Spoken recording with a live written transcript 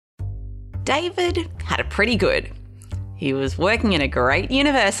David had it pretty good. He was working in a great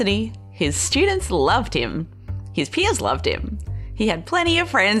university, his students loved him, his peers loved him, he had plenty of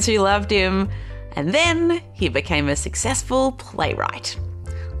friends who loved him, and then he became a successful playwright.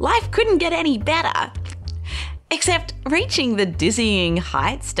 Life couldn't get any better. Except reaching the dizzying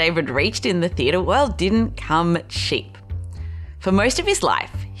heights David reached in the theatre world didn't come cheap. For most of his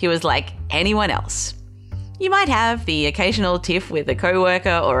life, he was like anyone else. You might have the occasional tiff with a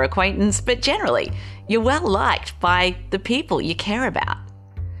coworker or acquaintance, but generally, you're well liked by the people you care about.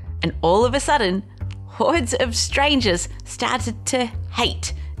 And all of a sudden, hordes of strangers started to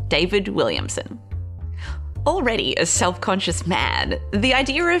hate David Williamson. Already a self-conscious man, the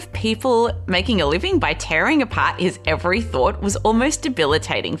idea of people making a living by tearing apart his every thought was almost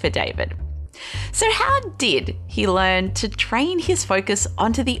debilitating for David. So how did he learn to train his focus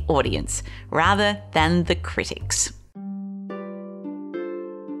onto the audience rather than the critics?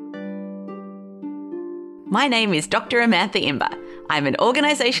 My name is Dr. Amantha Imber. I'm an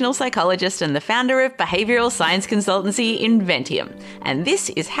organisational psychologist and the founder of behavioural science consultancy Inventium, and this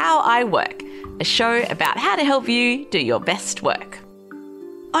is How I Work, a show about how to help you do your best work.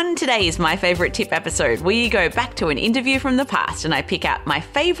 On today's My Favourite Tip episode, we go back to an interview from the past and I pick out my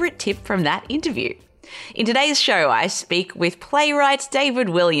favourite tip from that interview. In today's show, I speak with playwright David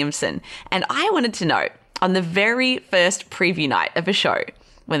Williamson, and I wanted to know, on the very first preview night of a show,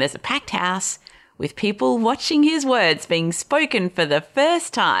 when there's a packed house, with people watching his words being spoken for the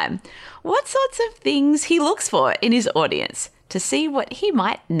first time, what sorts of things he looks for in his audience to see what he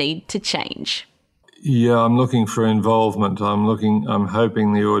might need to change. Yeah, I'm looking for involvement. I'm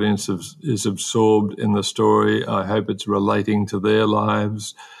hoping the audience is absorbed in the story. I hope it's relating to their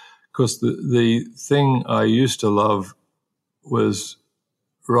lives. Because the thing I used to love was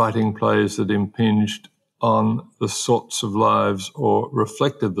writing plays that impinged on the sorts of lives or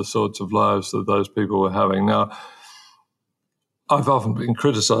reflected the sorts of lives that those people were having. Now, I've often been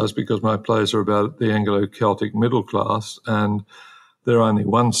criticised because my plays are about the Anglo-Celtic middle class, and they're only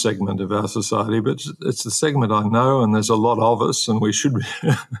one segment of our society, but it's the segment I know, and there's a lot of us, and we should be,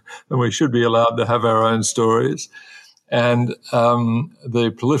 and we should be allowed to have our own stories. And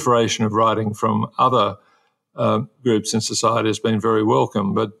the proliferation of writing from other groups in society has been very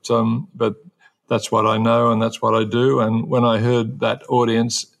welcome, but that's what I know and that's what I do. And when I heard that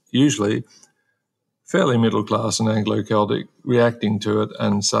audience, usually fairly middle class and Anglo-Celtic, reacting to it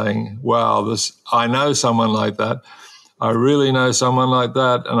and saying, wow, I know someone like that. I really know someone like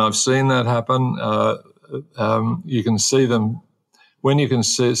that, and I've seen that happen. You can see them, when you can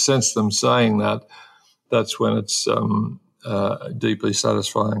sense them saying that, that's when it's deeply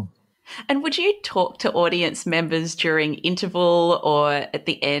satisfying. And would you talk to audience members during interval or at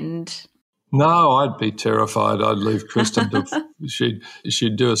the end? No, I'd be terrified. I'd leave Kristen to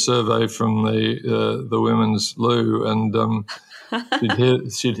she'd do a survey from the women's loo, and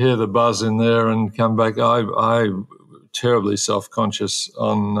she'd hear the buzz in there and come back. I terribly self-conscious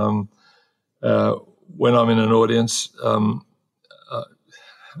on when I'm in an audience.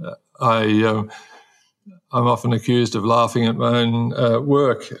 I'm often accused of laughing at my own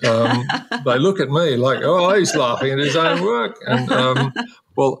work. They look at me like, oh, he's laughing at his own work. And,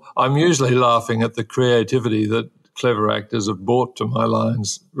 well, I'm usually laughing at the creativity that clever actors have brought to my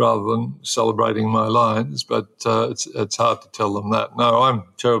lines rather than celebrating my lines, but it's hard to tell them that. No, I'm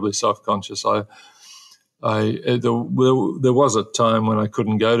terribly self-conscious. There was a time when I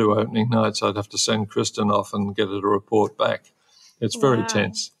couldn't go to opening nights. I'd have to send Kristen off and get her to report back. It's very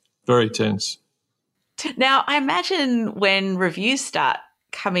tense, very tense. Now, I imagine when reviews start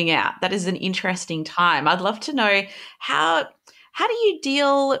coming out, that is an interesting time. I'd love to know how do you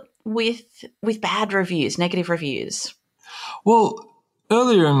deal with bad reviews, negative reviews? Well,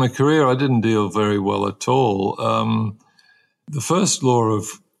 earlier in my career, I didn't deal very well at all. The first law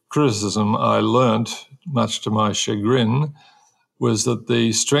of criticism I learnt, much to my chagrin, was that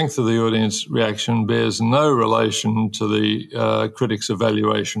the strength of the audience reaction bears no relation to the critic's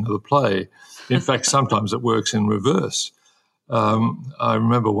evaluation of the play. In fact, sometimes it works in reverse. I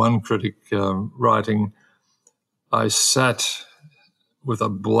remember one critic writing, I sat with a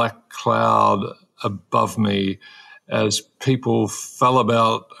black cloud above me as people fell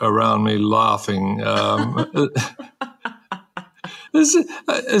about around me laughing. As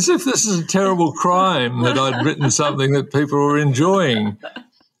if this is a terrible crime that I'd written something that people were enjoying.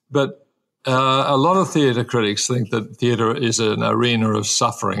 But a lot of theatre critics think that theatre is an arena of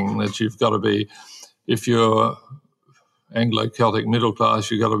suffering, that you've got to be, if you're Anglo-Celtic middle class,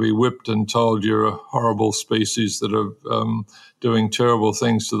 you've got to be whipped and told you're a horrible species that are doing terrible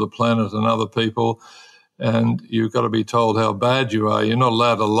things to the planet and other people. and you've got to be told how bad you are. You're not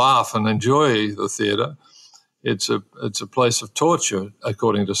allowed to laugh and enjoy the theatre. It's a place of torture,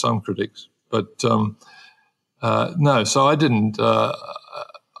 according to some critics. But no, so I didn't.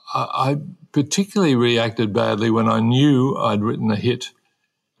 I particularly reacted badly when I knew I'd written a hit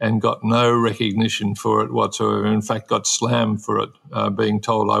and got no recognition for it whatsoever. In fact, got slammed for it, being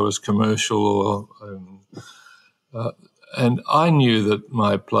told I was commercial. And I knew that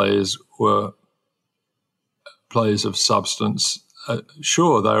my plays were plays of substance.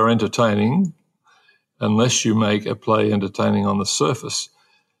 Sure, they are entertaining. Unless you make a play entertaining on the surface,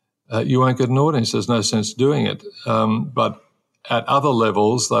 you won't get an audience. There's no sense doing it. But at other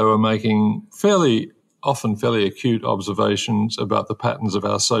levels, they were making often fairly acute observations about the patterns of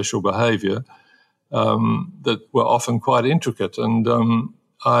our social behaviour that were often quite intricate. And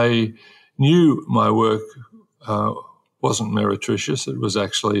I knew my work wasn't meretricious. It was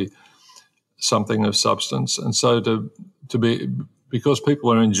actually something of substance. And so because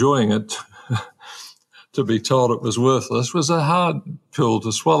people are enjoying it, to be told it was worthless was a hard pill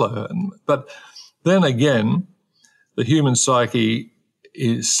to swallow. But then again, the human psyche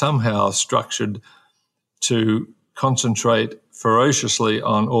is somehow structured to concentrate ferociously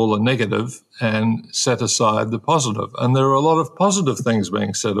on all the negative and set aside the positive. And there are a lot of positive things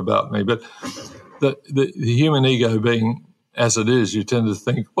being said about me, but the human ego being as it is, you tend to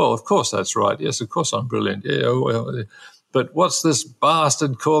think, well, of course that's right. Yes, of course I'm brilliant. Yeah, well, but what's this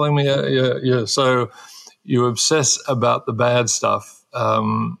bastard calling me? So you obsess about the bad stuff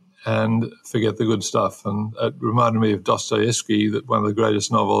and forget the good stuff. And it reminded me of Dostoevsky, that one of the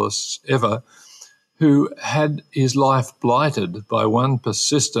greatest novelists ever, who had his life blighted by one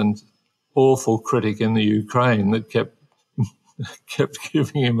persistent, awful critic in the Ukraine that kept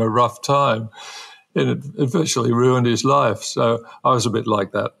giving him a rough time. And it virtually ruined his life. So I was a bit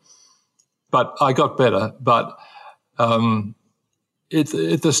like that. But I got better. But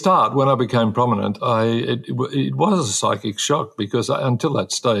at the start, when I became prominent, it was a psychic shock, because until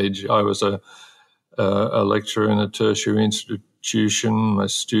that stage, I was a lecturer in a tertiary institution. My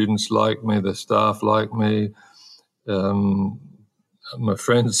students liked me, the staff liked me, my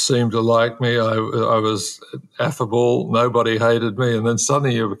friends seemed to like me. I was affable, nobody hated me, and then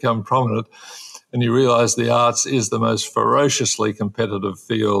suddenly you become prominent and you realise the arts is the most ferociously competitive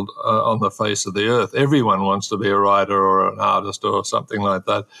field on the face of the earth. Everyone wants to be a writer or an artist or something like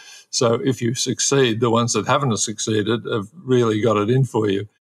that. So if you succeed, the ones that haven't succeeded have really got it in for you.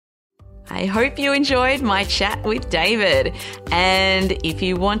 I hope you enjoyed my chat with David. And if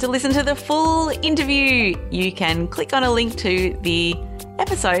you want to listen to the full interview, you can click on a link to the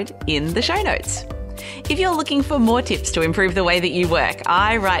episode in the show notes. If you're looking for more tips to improve the way that you work,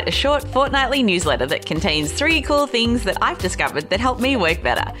 I write a short fortnightly newsletter that contains 3 cool things that I've discovered that help me work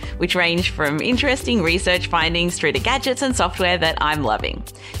better, which range from interesting research findings through to gadgets and software that I'm loving.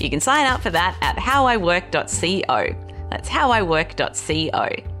 You can sign up for that at howiwork.co. That's howiwork.co.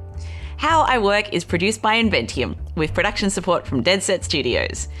 How I Work is produced by Inventium, with production support from Dead Set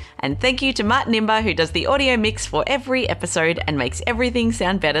Studios. And thank you to Martin Imber, who does the audio mix for every episode and makes everything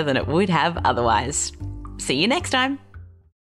sound better than it would have otherwise. See you next time.